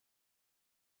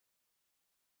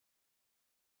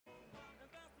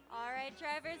right,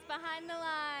 drivers behind the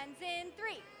lines in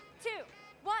 3, 2,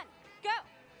 1, go.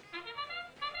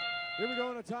 Here we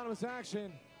go in autonomous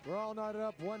action. We're all knotted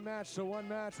up, one match to one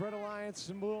match. Red Alliance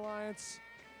and Blue Alliance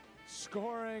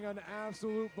scoring an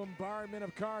absolute bombardment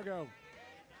of cargo.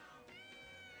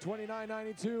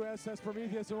 29.92, SS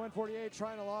Prometheus at 148,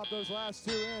 trying to lob those last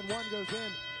two in. One goes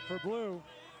in for Blue,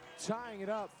 tying it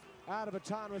up out of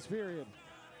autonomous period.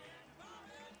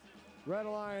 Red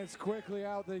Alliance quickly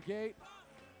out the gate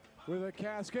with a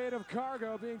cascade of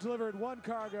cargo being delivered. 1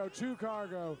 cargo, 2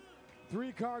 cargo,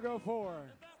 3 cargo, 4,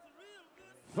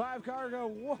 5 cargo.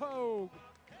 Whoa!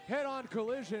 Head-on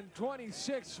collision,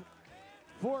 26-14,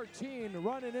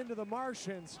 running into the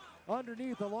Martians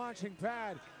underneath the launching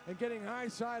pad and getting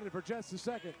high-sided for just a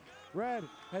second. Red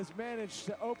has managed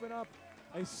to open up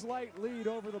a slight lead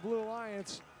over the Blue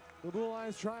Alliance. The Blue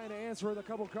Alliance trying to answer with a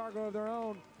couple cargo of their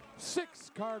own.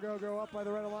 6 cargo go up by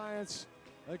the Red Alliance.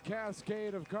 A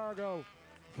cascade of cargo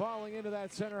falling into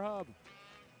that center hub.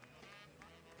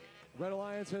 Red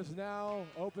Alliance has now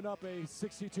opened up a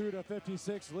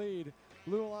 62-56 lead.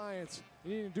 Blue Alliance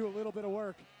needing to do a little bit of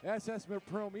work. SS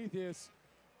Prometheus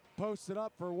posted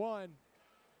up for 1.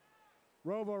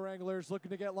 Robo Wranglers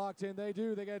looking to get locked in. They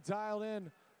do. They get dialed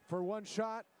in for 1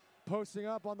 shot, posting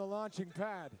up on the launching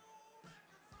pad.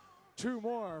 2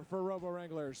 more for Robo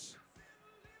Wranglers.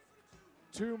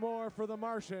 2 more for the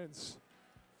Martians.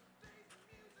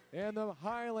 And the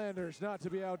Highlanders, not to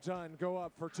be outdone, go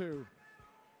up for 2.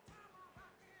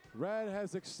 Red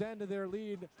has extended their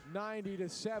lead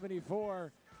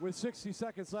 90-74 with 60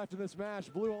 seconds left in this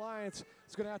match. Blue Alliance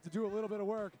is going to have to do a little bit of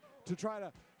work to try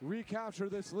to recapture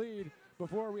this lead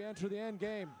before we enter the end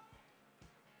game.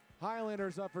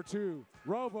 Highlanders up for 2.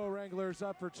 Robo Wranglers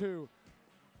up for 2.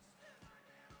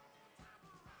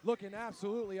 Looking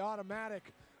absolutely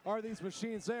automatic are these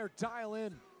machines. They're dial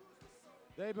in.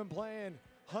 They've been playing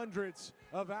hundreds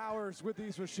of hours with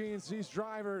these machines. These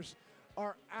drivers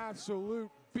are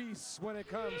absolute beasts when it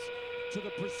comes to the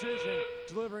precision,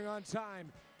 delivering on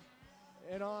time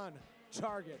and on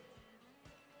target.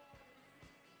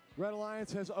 Red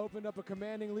Alliance has opened up a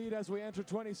commanding lead as we enter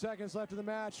 20 seconds left in the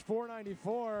match.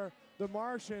 494. The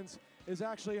Martians is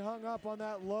actually hung up on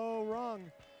that low rung.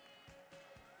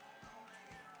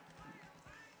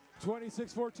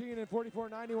 26-14 and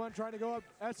 44-91 trying to go up.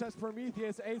 SS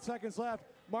Prometheus, 8 seconds left.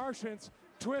 Martians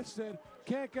twisted,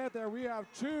 can't get there. We have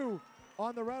 2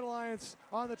 on the Red Alliance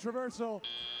on the traversal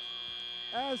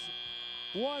as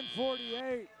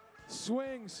 148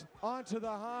 swings onto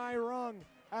the high rung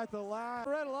at the last.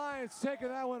 Red Alliance taking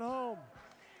that one home.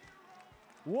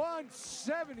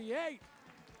 178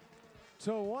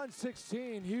 to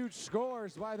 116. Huge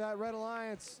scores by that Red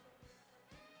Alliance.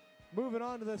 Moving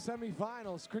on to the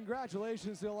semifinals.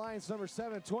 Congratulations to Alliance number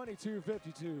 7,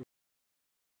 22-52.